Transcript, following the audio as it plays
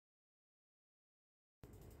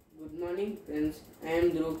Good morning friends, I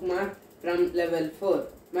am Kumar from level 4.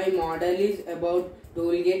 My model is about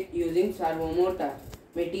tollgate using servo motor.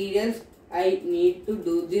 Materials I need to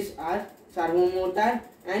do this are servo motor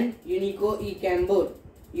and Unico eCam board.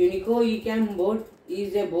 Unico eCam board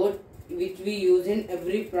is a board which we use in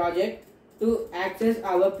every project to access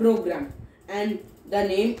our program, and the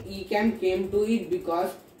name eCam came to it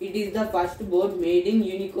because it is the first board made in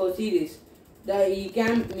Unico series. The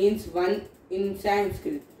eCam means one in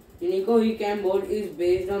Sanskrit. Unico eCam board is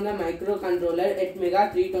based on the microcontroller at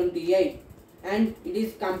Mega 328 and it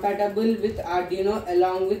is compatible with Arduino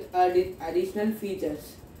along with additional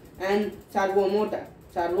features. And servo motor.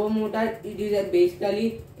 Servo motor, it is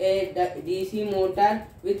basically a DC motor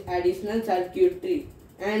with additional circuitry,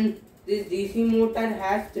 and this DC motor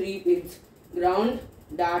has 3 pins: ground,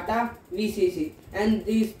 data, VCC, and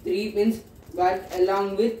these 3 pins work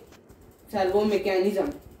along with servo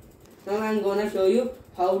mechanism. Now I am gonna show you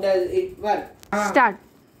how does it work. Start.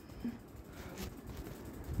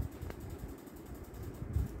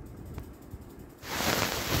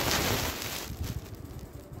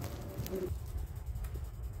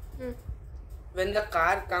 When the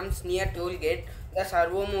car comes near toll gate, the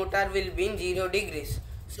servo motor will be in 0 degrees,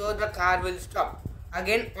 so the car will stop.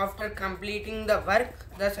 Again, after completing the work,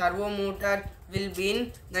 the servo motor will be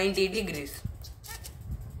in 90 degrees.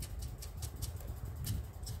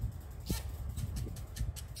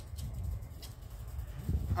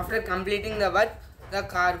 After completing the work, the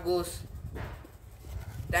car goes.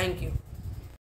 Thank you.